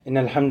إن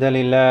الحمد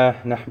لله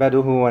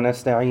نحمده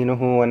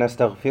ونستعينه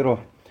ونستغفره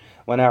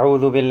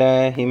ونعوذ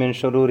بالله من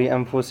شرور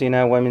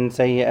أنفسنا ومن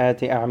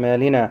سيئات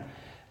أعمالنا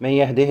من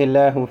يهده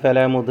الله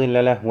فلا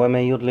مضل له ومن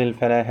يضلل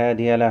فلا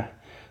هادي له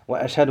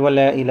وأشهد أن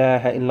لا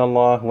إله إلا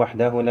الله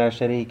وحده لا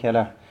شريك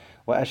له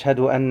وأشهد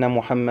أن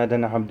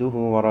محمدا عبده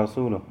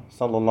ورسوله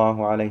صلى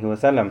الله عليه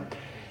وسلم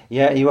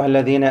يا أيها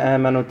الذين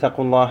آمنوا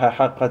اتقوا الله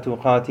حق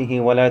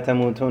تقاته ولا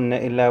تموتن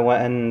إلا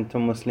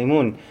وأنتم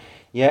مسلمون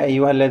يا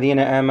أيها الذين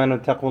آمنوا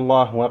اتقوا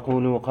الله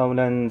وقولوا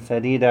قولا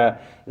سديدا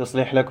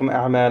يصلح لكم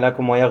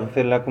أعمالكم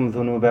ويغفر لكم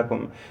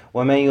ذنوبكم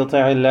ومن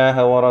يطع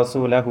الله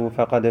ورسوله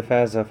فقد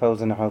فاز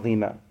فوزا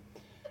عظيما.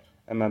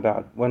 أما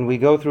بعد. When we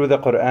go through the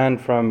Quran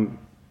from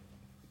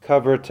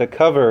cover to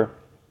cover,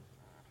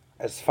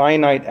 as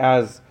finite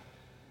as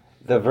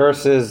the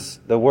verses,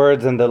 the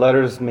words and the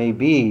letters may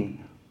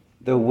be,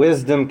 the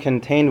wisdom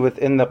contained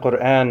within the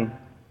Quran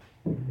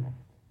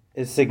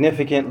is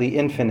significantly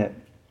infinite.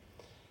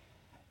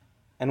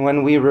 And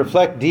when we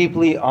reflect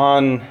deeply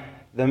on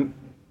the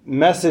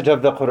message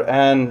of the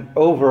Quran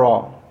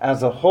overall,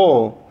 as a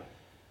whole,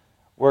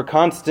 we're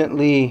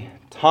constantly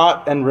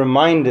taught and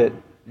reminded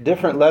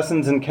different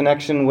lessons in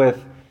connection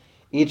with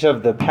each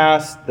of the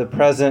past, the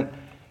present,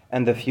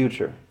 and the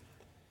future.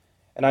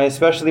 And I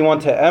especially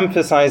want to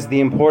emphasize the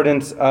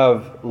importance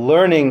of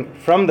learning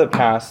from the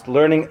past,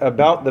 learning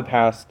about the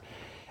past,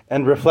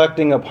 and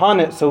reflecting upon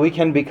it so we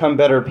can become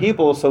better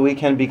people, so we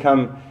can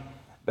become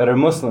better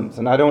Muslims.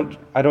 And I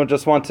don't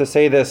just want to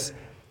say this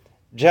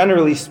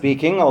generally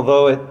speaking,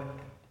 although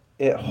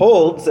it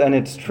holds and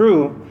it's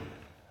true,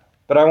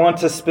 but I want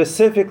to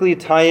specifically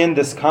tie in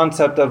this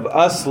concept of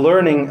us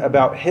learning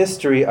about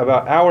history,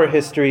 about our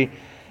history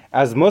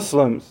as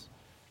Muslims,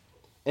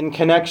 in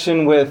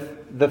connection with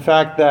the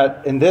fact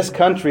that in this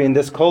country, in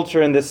this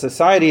culture, in this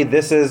society,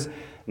 this is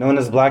known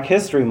as Black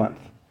History Month.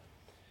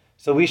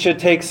 So we should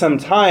take some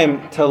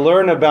time to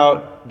learn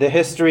about the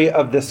history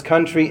of this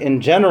country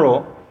in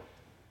general,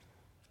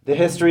 the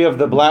history of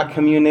the Black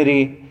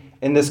community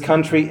in this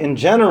country in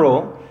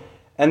general,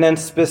 and then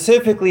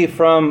specifically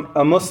from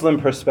a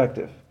Muslim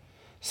perspective,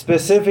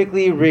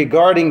 specifically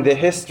regarding the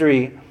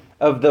history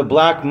of the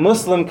Black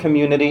Muslim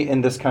community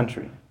in this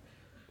country.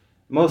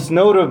 Most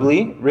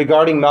notably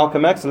regarding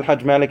Malcolm X,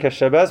 Al-Hajj Malik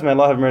Al-Shabazz, may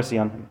Allah have mercy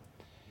on him.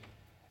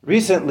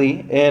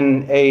 Recently,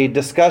 in a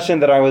discussion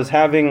that I was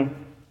having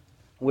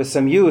with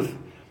some youth,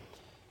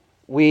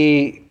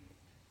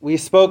 we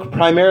spoke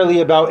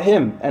primarily about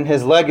him and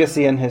his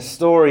legacy and his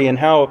story and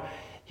how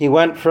he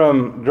went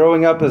from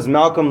growing up as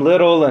Malcolm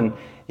Little and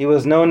he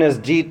was known as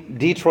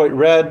Detroit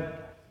Red.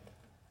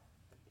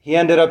 He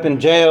ended up in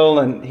jail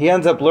and he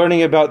ends up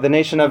learning about the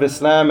Nation of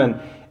Islam and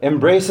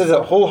embraces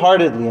it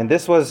wholeheartedly. And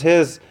this was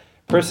his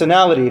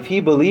personality. If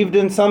he believed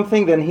in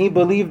something, then he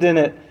believed in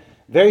it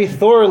very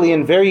thoroughly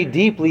and very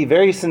deeply,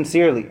 very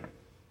sincerely.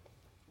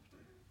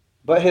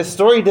 But his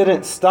story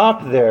didn't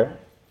stop there.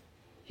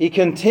 He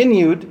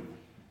continued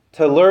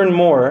to learn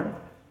more,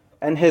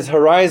 and his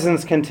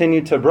horizons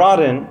continued to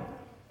broaden.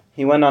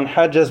 He went on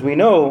Hajj, as we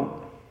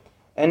know,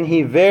 and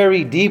he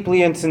very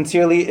deeply and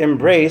sincerely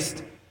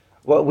embraced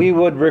what we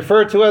would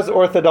refer to as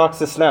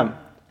Orthodox Islam,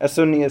 as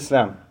Sunni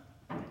Islam.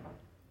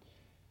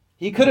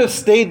 He could have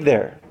stayed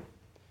there,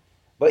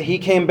 but he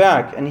came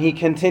back and he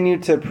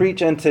continued to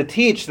preach and to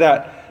teach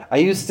that I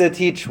used to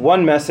teach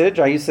one message,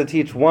 I used to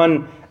teach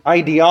one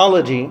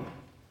ideology,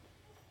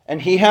 and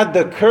he had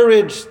the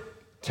courage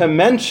to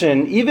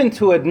mention, even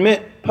to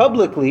admit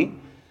publicly,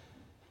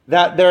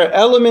 that there are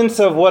elements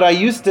of what I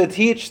used to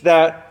teach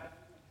that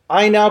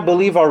I now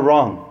believe are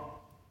wrong.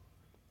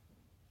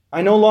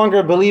 I no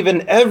longer believe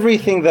in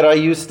everything that I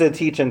used to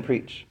teach and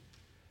preach.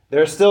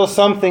 There are still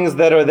some things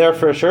that are there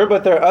for sure,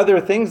 but there are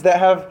other things that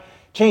have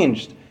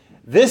changed.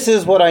 This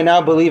is what I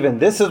now believe in.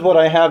 This is what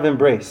I have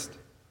embraced.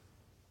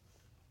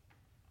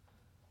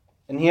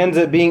 And he ends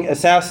up being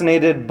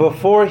assassinated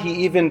before he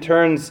even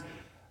turns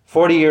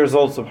 40 years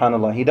old,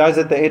 subhanAllah. He dies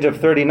at the age of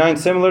 39,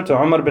 similar to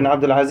Umar bin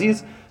Abdul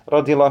Aziz,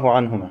 radiallahu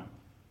anhuma.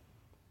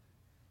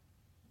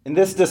 In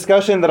this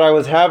discussion that I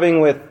was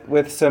having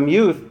with some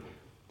youth,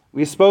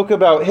 we spoke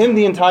about him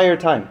the entire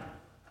time.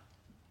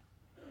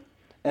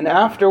 And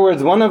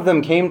afterwards, one of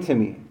them came to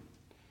me.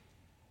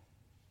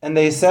 And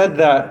they said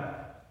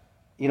that,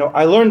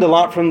 I learned a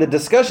lot from the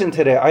discussion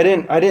today. I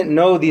didn't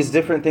know these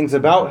different things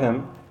about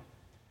him.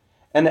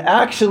 And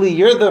actually,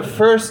 you're the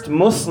first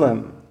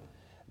Muslim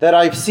that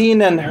I've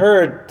seen and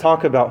heard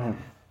talk about him.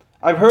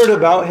 I've heard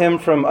about him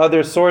from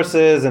other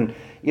sources and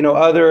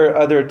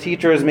other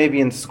teachers,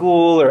 maybe in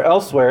school or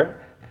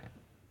elsewhere.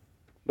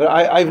 But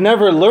I've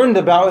never learned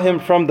about him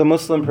from the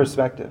Muslim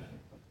perspective.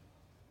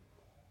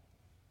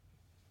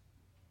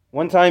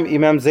 One time,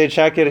 Imam Zayd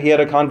Shakir, he had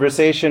a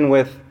conversation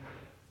with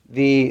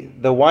the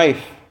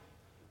wife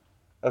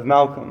of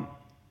Malcolm.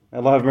 May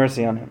Allah have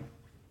mercy on him.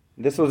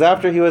 This was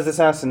after he was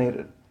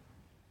assassinated.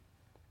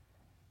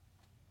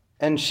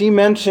 And she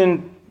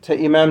mentioned to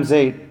Imam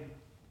Zayd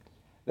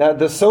that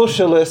the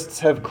socialists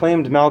have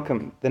claimed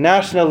Malcolm, the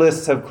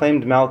nationalists have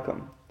claimed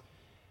Malcolm,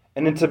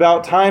 and it's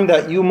about time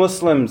that you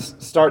Muslims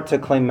start to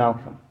claim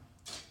Malcolm.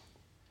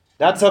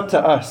 That's up to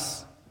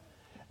us.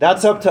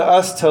 That's up to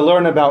us to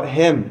learn about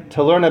him,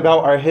 to learn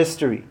about our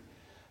history,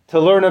 to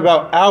learn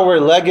about our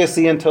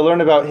legacy, and to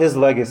learn about his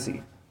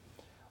legacy.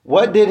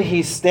 What did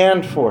he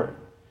stand for?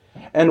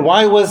 And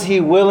why was he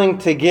willing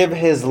to give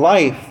his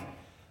life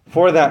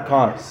for that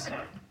cause?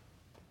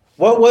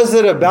 What was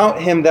it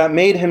about him that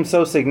made him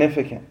so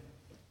significant?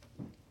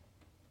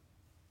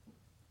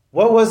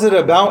 What was it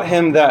about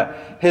him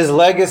that his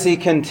legacy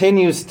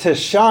continues to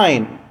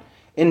shine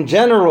in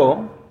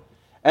general?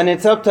 And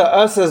it's up to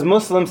us as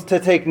Muslims to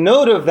take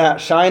note of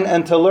that shine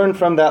and to learn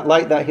from that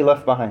light that he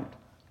left behind.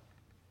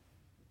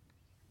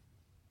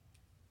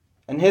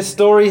 And his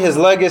story, his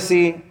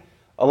legacy,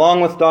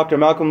 along with Dr.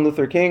 Malcolm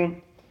Luther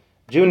King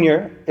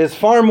Jr., is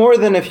far more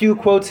than a few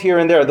quotes here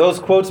and there. Those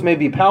quotes may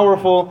be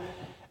powerful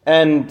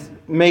and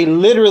may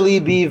literally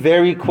be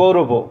very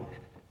quotable.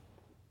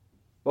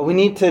 But we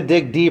need to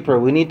dig deeper.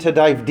 We need to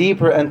dive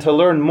deeper and to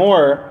learn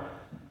more.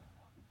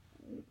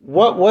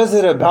 What was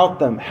it about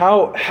them?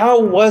 How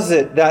was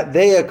it that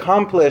they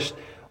accomplished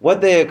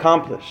what they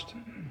accomplished?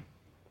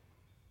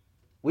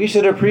 We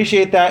should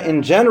appreciate that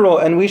in general,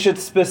 and we should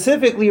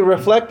specifically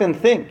reflect and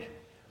think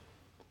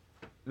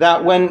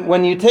that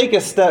when you take a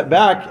step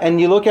back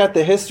and you look at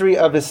the history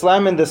of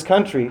Islam in this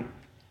country,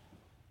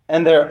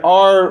 and there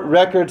are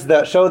records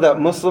that show that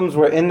Muslims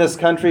were in this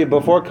country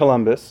before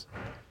Columbus,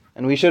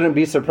 and we shouldn't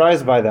be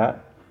surprised by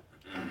that,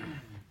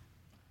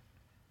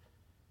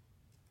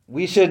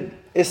 we should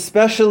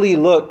especially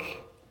look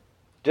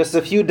just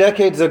a few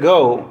decades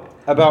ago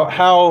about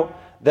how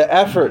the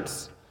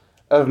efforts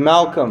of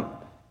Malcolm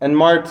and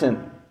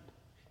Martin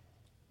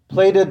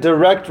played a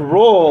direct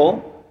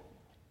role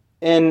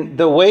in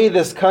the way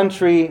this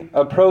country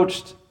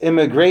approached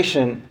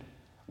immigration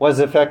was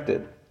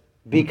affected.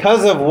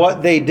 Because of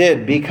what they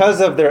did,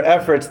 because of their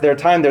efforts, their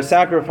time, their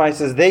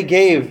sacrifices, they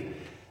gave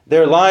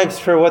their lives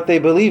for what they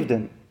believed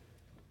in.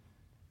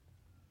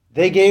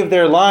 They gave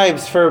their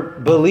lives for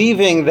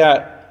believing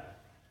that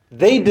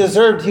they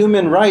deserved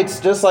human rights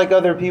just like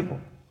other people.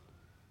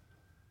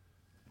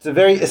 It's a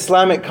very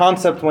Islamic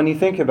concept when you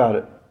think about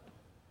it.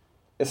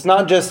 It's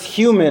not just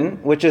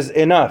human, which is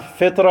enough.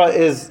 Fitrah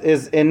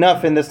is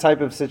enough in this type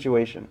of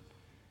situation.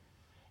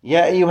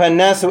 يَا أَيُّهَا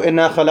النَّاسُ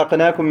إِنَّا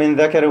خَلَقْنَاكُم مِّن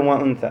ذَكَرٍ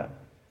وَأُنثَى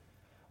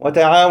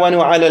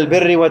وَتَعَاوَنُوا عَلَى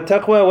الْبِرِّ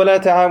وَالتَّقْوَى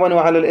وَلَا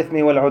تَعَاوَنُوا عَلَى الْإِثْمِ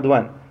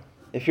وَالْعُدْوَانِ.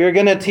 If you're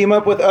going to team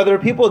up with other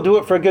people, do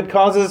it for good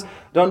causes.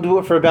 Don't do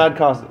it for bad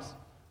causes.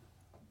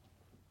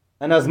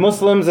 And as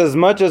Muslims, as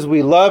much as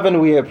we love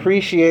and we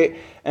appreciate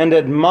and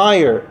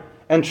admire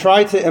and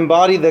try to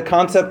embody the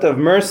concept of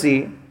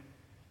mercy,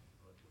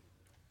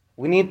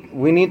 we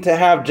need to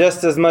have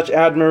just as much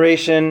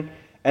admiration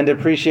and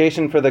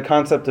appreciation for the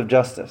concept of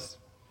justice.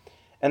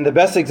 And the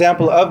best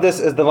example of this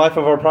is the life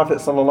of our Prophet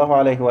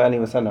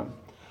ﷺ.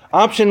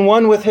 Option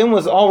one with him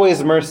was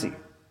always mercy.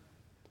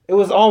 It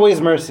was always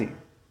mercy.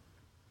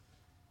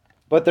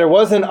 But there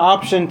was an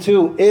option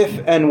two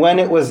if and when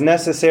it was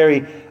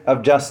necessary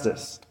of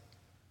justice.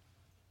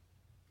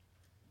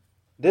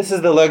 This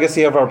is the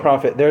legacy of our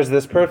Prophet. There's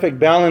this perfect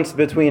balance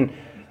between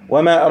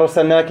وَمَا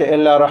أَرْسَلْنَاكَ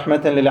إِلَّا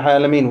رَحْمَةً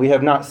لِلْعَالَمِينَ. We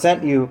have not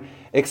sent you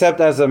except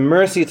as a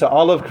mercy to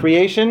all of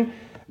creation,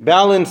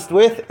 balanced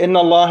with إِنَّ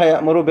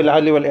اللَّهَ يَأْمُرُ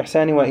بِالْعَدْلِ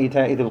وَالْإِحْسَانِ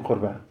وَإِيتَاءِ ذِي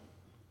الْقُرْبَى.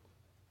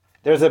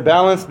 There's a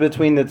balance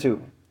between the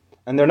two.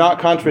 And they're not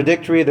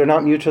contradictory, they're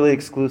not mutually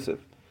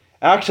exclusive.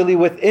 Actually,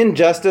 within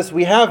justice,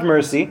 we have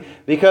mercy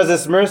because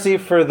it's mercy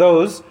for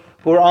those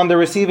who are on the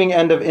receiving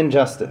end of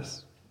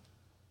injustice.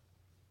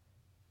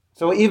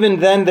 So even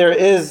then, there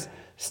is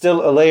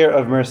still a layer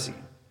of mercy.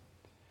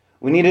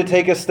 We need to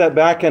take a step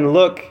back and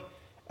look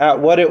at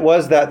what it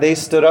was that they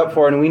stood up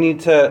for, and we need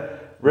to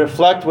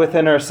reflect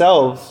within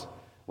ourselves,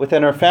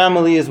 within our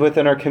families,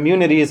 within our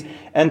communities,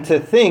 and to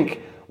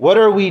think, what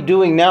are we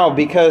doing now?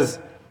 Because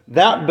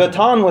that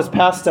baton was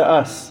passed to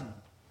us.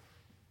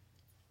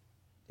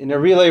 In a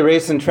relay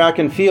race in track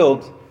and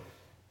field,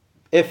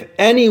 if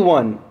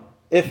anyone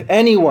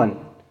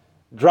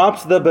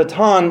drops the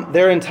baton,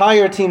 their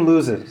entire team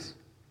loses.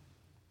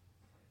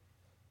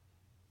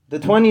 The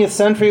 20th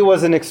century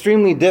was an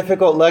extremely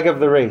difficult leg of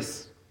the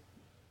race.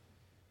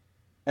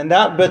 And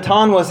that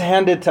baton was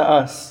handed to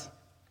us.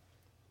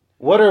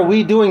 What are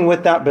we doing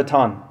with that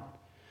baton?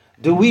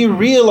 Do we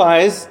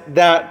realize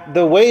that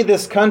the way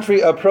this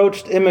country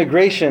approached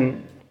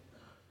immigration,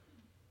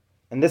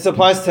 and this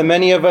applies to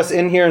many of us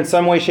in here in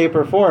some way, shape,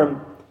 or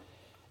form,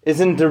 is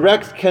in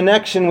direct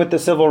connection with the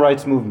civil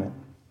rights movement?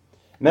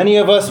 Many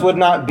of us would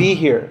not be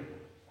here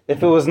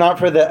if it was not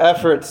for the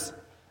efforts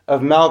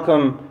of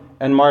Malcolm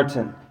and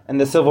Martin and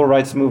the civil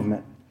rights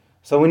movement.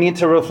 So we need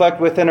to reflect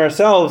within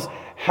ourselves,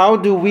 how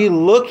do we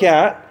look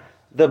at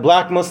the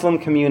black Muslim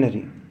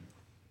community?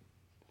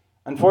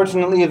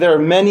 Unfortunately, there are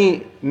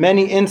many,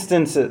 many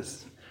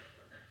instances.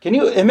 Can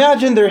you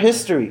imagine their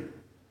history?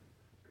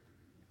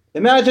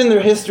 Imagine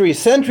their history,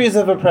 centuries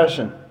of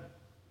oppression,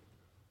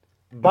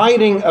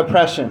 biting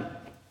oppression,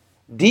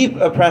 deep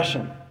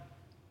oppression.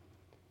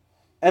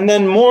 And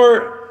then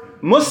more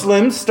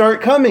Muslims start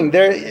coming.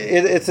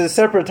 It's a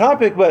separate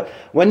topic, but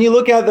when you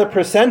look at the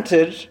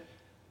percentage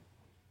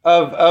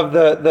of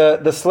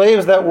the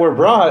slaves that were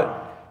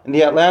brought in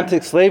the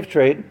Atlantic slave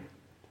trade,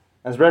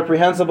 as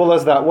reprehensible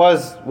as that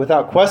was,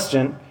 without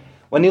question,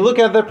 when you look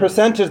at the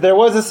percentage, there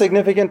was a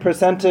significant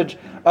percentage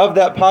of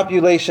that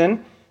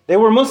population, they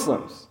were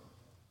Muslims.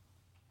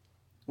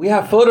 We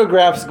have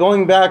photographs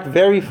going back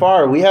very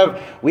far. We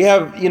have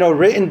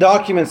written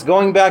documents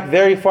going back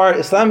very far.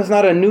 Islam is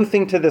not a new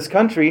thing to this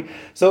country.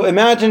 So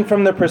imagine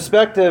from the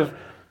perspective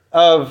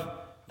of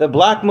the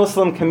black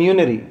Muslim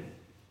community.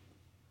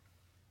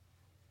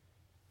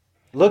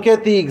 Look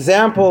at the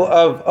example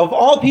of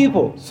all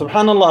people.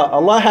 Subhanallah,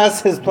 Allah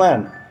has His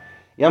plan.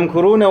 يَمْكُرُونَ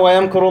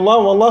وَيَمْكُرُ اللَّهُ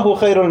وَاللَّهُ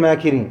خَيْرُ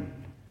الْمَاكِرِينَ.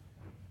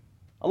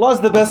 Allah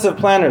is the best of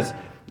planners.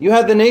 You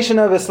had the nation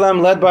of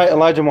Islam led by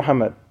Elijah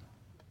Muhammad,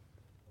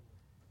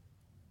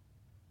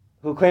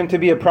 who claimed to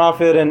be a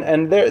prophet,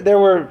 and there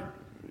were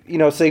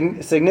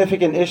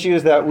significant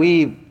issues that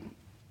we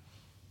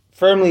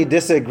firmly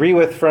disagree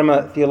with from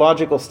a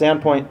theological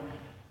standpoint,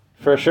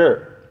 for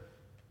sure.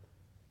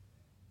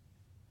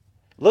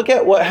 Look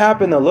at what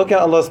happened though. Look at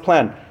Allah's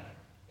plan.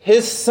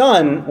 His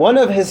son, one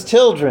of his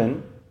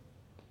children,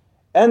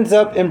 ends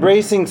up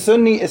embracing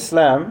Sunni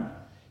Islam.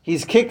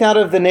 He's kicked out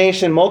of the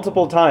nation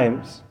multiple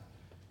times.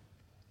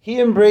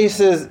 He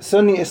embraces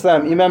Sunni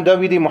Islam, Imam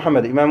Dawidi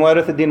Muhammad, Imam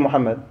Warith ad-Din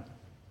Muhammad.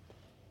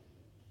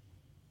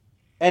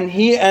 And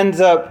he ends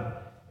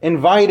up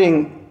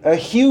inviting a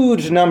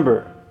huge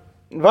number,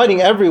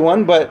 inviting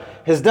everyone, but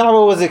his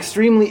da'wah was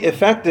extremely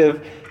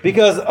effective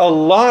because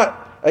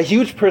a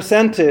huge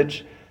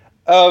percentage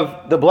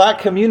of the black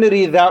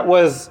community that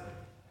was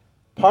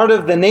part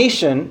of the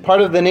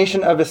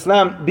nation of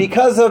Islam,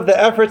 because of the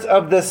efforts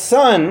of the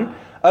son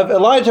of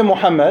Elijah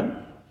Muhammad,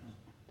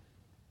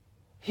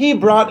 he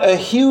brought a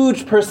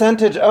huge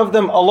percentage of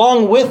them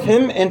along with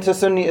him into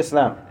Sunni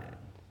Islam.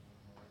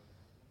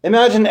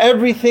 Imagine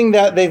everything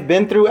that they've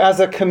been through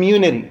as a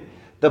community,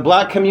 the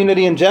black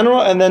community in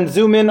general, and then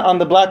zoom in on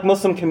the black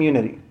Muslim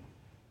community.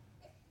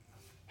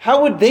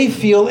 How would they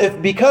feel if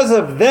because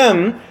of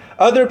them,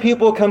 other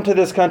people come to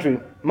this country?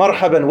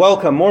 Marhaban,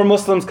 welcome, more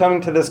Muslims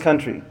coming to this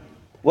country.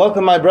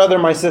 Welcome my brother,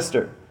 my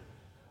sister.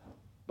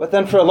 But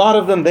then for a lot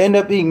of them, they end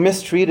up being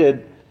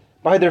mistreated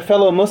by their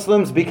fellow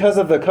Muslims because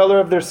of the color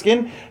of their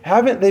skin.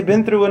 Haven't they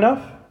been through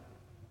enough?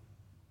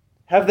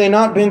 Have they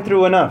not been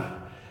through enough?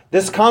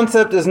 This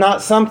concept is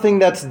not something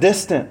that's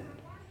distant.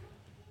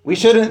 We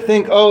shouldn't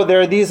think, oh,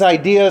 there are these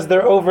ideas,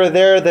 they're over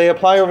there, they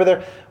apply over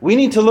there. We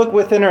need to look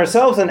within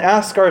ourselves and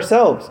ask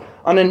ourselves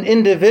on an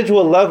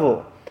individual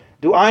level,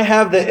 do I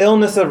have the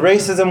illness of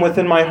racism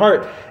within my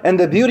heart? And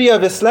the beauty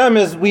of Islam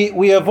is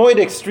we avoid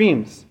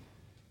extremes.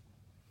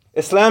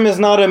 Islam is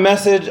not a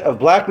message of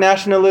black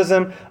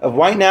nationalism, of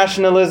white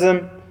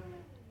nationalism.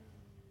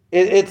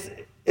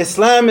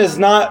 Islam is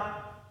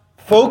not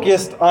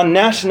focused on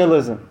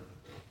nationalism.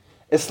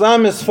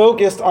 Islam is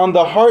focused on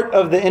the heart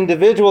of the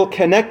individual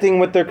connecting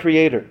with their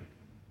Creator.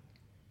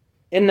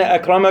 Inna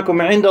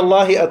akramakum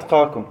indallahi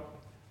atqakum.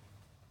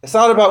 It's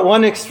not about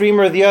one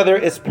extreme or the other.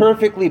 It's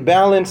perfectly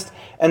balanced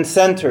and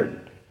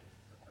centered.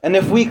 And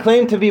if we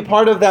claim to be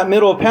part of that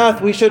middle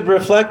path, we should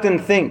reflect and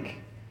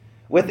think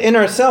within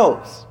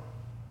ourselves.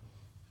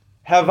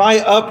 Have I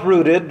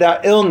uprooted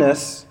that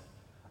illness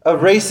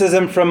of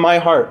racism from my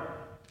heart?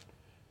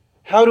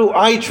 How do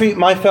I treat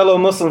my fellow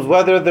Muslims,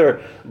 whether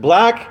they're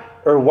black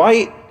or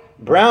white,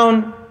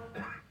 brown,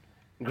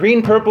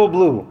 green, purple,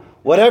 blue,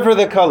 whatever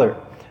the color?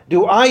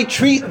 Do I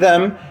treat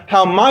them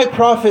how my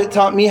Prophet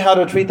taught me how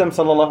to treat them,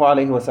 sallallahu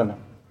alaihi wasallam?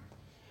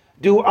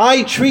 Do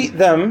I treat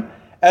them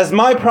as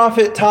my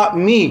Prophet taught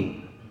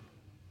me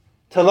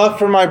to love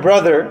for my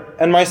brother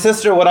and my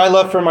sister what I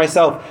love for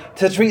myself,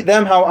 to treat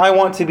them how I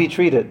want to be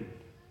treated?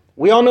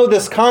 We all know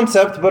this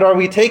concept, but are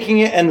we taking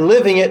it and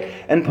living it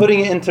and putting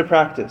it into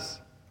practice?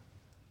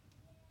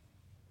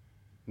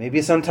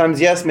 Maybe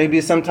sometimes yes, maybe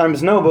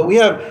sometimes no, but we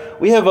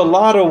have a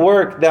lot of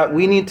work that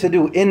we need to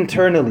do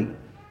internally.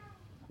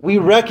 We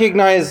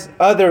recognize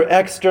other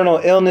external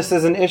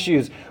illnesses and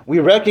issues. We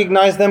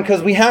recognize them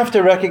because we have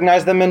to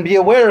recognize them and be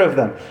aware of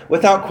them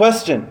without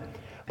question.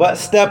 But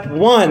step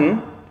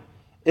one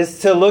is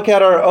to look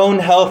at our own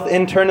health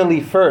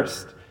internally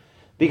first.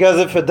 Because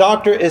if a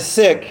doctor is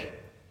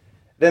sick,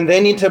 then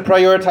they need to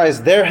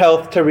prioritize their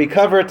health to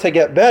recover, to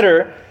get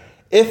better.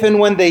 If and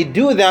when they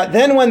do that,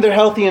 then when they're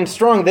healthy and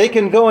strong, they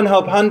can go and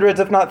help hundreds,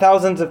 if not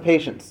thousands of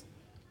patients.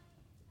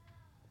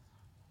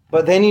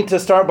 But they need to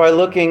start by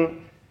looking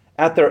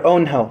at their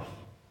own health.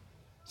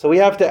 So we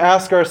have to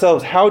ask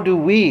ourselves, how do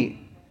we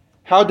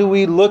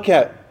look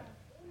at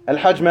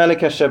Al-Hajj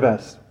Malik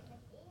al-Shabazz?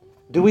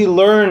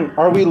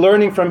 Are we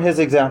learning from his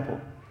example?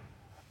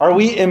 Are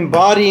we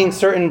embodying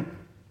certain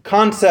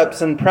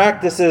concepts and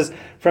practices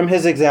from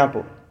his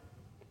example?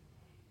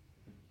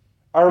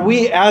 Are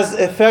we as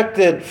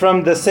affected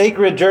from the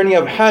sacred journey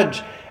of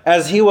Hajj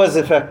as he was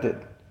affected?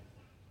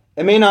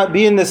 It may not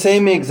be in the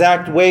same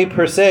exact way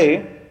per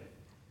se,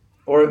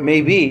 or it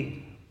may be,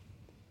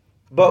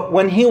 but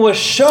when he was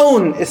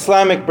shown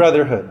Islamic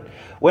brotherhood,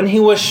 when he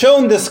was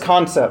shown this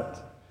concept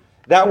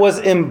that was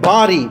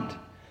embodied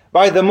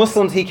by the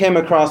Muslims he came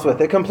across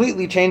with. It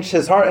completely changed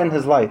his heart and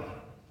his life.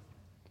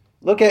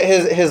 Look at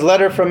his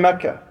letter from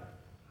Mecca.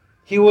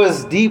 He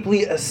was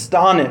deeply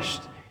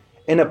astonished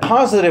in a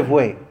positive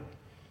way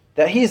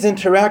that he's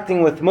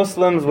interacting with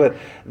Muslims with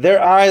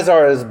their eyes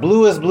are as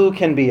blue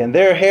can be and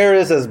their hair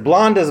is as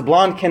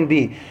blonde can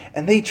be,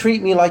 and they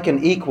treat me like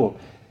an equal.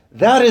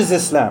 That is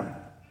Islam.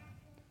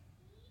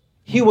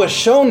 He was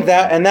shown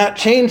that, and that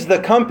changed the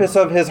compass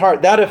of his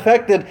heart. That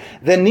affected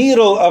the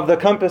needle of the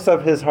compass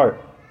of his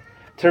heart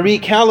to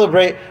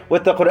recalibrate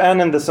with the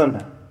Quran and the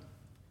Sunnah.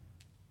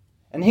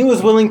 And he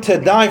was willing to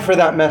die for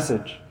that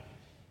message.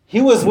 He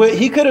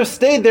could have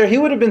stayed there. He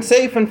would have been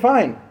safe and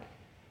fine.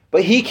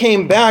 But he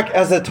came back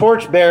as a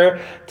torchbearer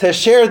to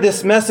share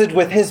this message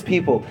with his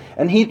people.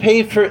 And he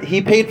paid for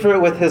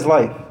it with his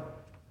life.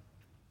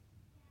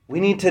 We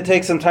need to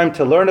take some time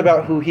to learn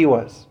about who he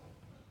was.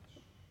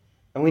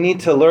 And we need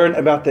to learn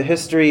about the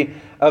history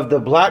of the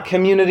black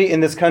community in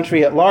this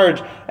country at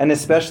large, and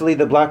especially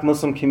the black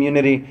Muslim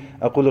community.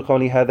 أقول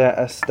قولي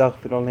هذا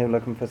أستغفر الله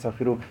لكم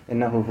فاستغفروه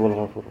إنه هو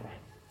الغفور الرحيم.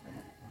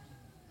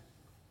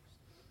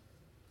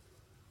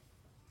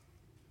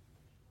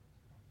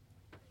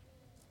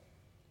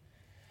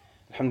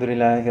 الحمد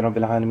لله رب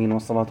العالمين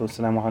والصلاة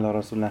والسلام على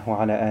رسول الله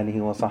وعلى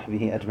آله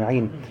وصحبه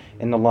أجمعين.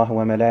 إن الله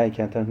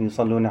وملائكته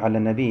يصلون على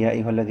النبي يا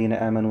أيها الذين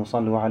آمنوا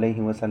صلوا عليه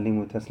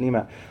وسلموا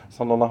تسليما.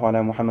 صلى الله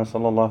على محمد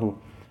صلى الله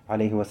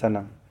عليه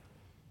وسلم.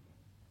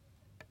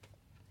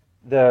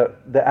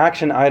 The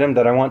action item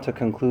that I want to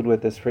conclude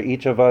with is for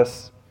each of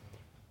us,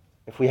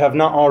 if we have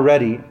not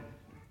already,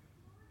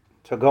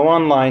 to go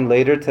online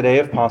later today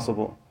if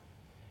possible.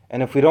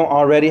 And if we don't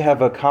already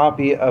have a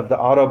copy of the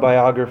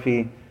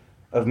autobiography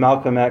of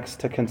Malcolm X,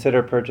 to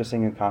consider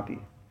purchasing a copy.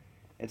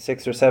 It's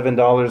 $6 or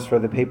 $7 for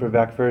the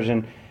paperback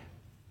version.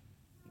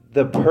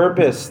 The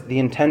purpose, the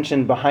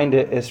intention behind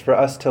it is for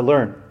us to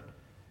learn.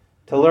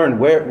 To learn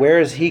where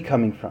is he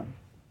coming from?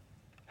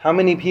 How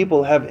many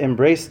people have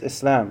embraced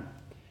Islam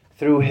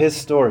through his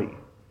story?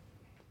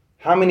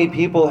 How many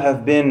people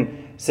have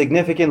been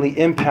significantly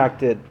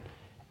impacted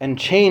and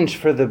changed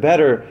for the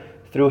better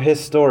through his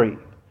story?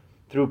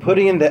 Through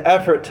putting in the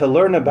effort to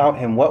learn about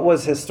him. What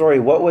was his story?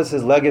 What was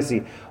his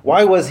legacy?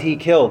 Why was he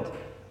killed?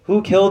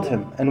 Who killed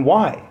him? And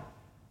why?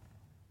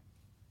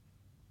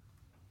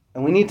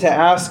 And we need to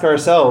ask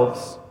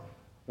ourselves,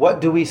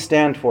 what do we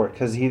stand for?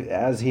 Because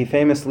as he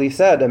famously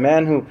said, a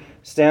man who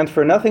stands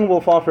for nothing will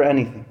fall for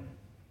anything.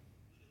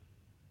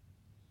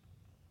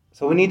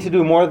 So we need to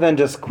do more than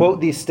just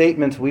quote these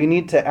statements. We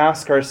need to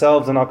ask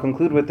ourselves, and I'll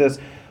conclude with this,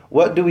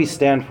 what do we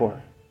stand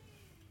for?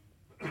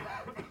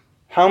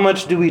 How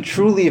much do we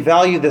truly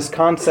value this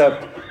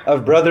concept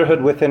of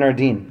brotherhood within our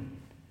deen?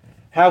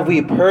 Have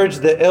we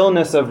purged the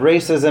illness of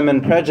racism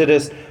and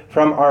prejudice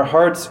from our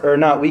hearts or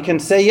not? We can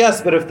say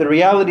yes, but if the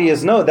reality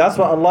is no, that's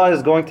what Allah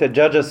is going to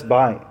judge us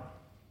by.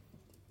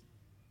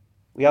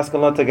 We ask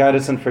Allah to guide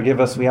us and forgive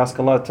us. We ask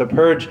Allah to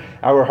purge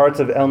our hearts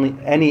of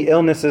any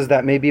illnesses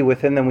that may be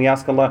within them. We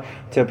ask Allah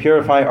to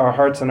purify our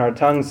hearts and our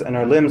tongues and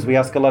our limbs. We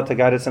ask Allah to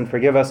guide us and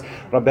forgive us.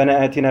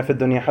 رَبَّنَا آتِنَا فِي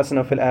الدُّنْيَا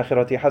حَسَنَةً وَفِي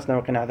الْآخِرَةِ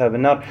حَسَنَةً وَقِنَا عَذَابَ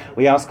النَّارِ.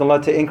 We ask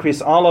Allah to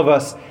increase all of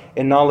us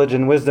in knowledge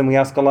and wisdom. We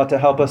ask Allah to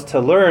help us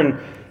to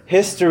learn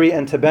history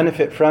and to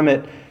benefit from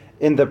it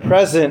in the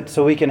present,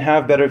 so we can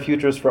have better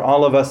futures for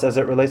all of us as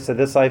it relates to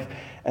this life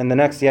and the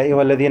next. يَا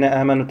أَيُّهَا الَّذِينَ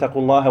آمَنُوا اتَّقُوا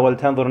اللَّهَ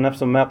وَلْتَنظُرْ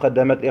نَفْسٌ مَا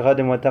قَدَّمَتْ لِغَدٍ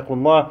وَاتَّقُوا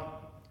اللَّهَ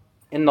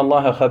إن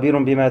الله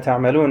خبير بما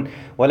تعملون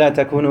ولا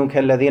تكونوا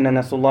كالذين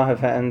نسوا الله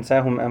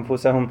فأنساهم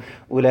أنفسهم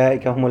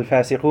أولئك هم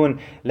الفاسقون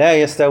لا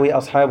يستوي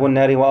أصحاب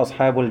النار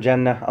وأصحاب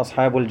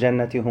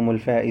الجنة هم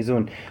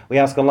الفائزون. We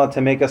ask Allah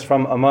to make us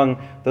from among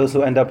those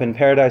who end up in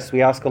paradise.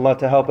 We ask Allah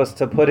to help us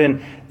to put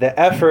in the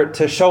effort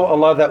to show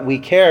Allah that we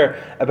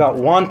care about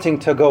wanting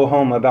to go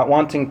home, about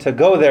wanting to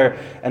go there,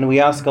 and we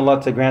ask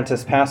Allah to grant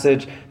us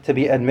passage to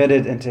be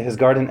admitted into His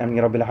garden. Amin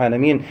ya Rabbil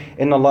Alameen.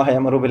 Inna Allah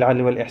ya'muru bil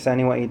 'adli wal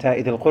ihsani wa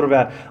ita'i dhil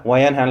qurba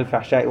wa ينهى عن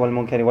الفحشاء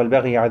والمنكر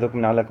والبغي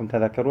يعظكم لعلكم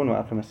تذكرون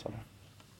وأقم الصلاة.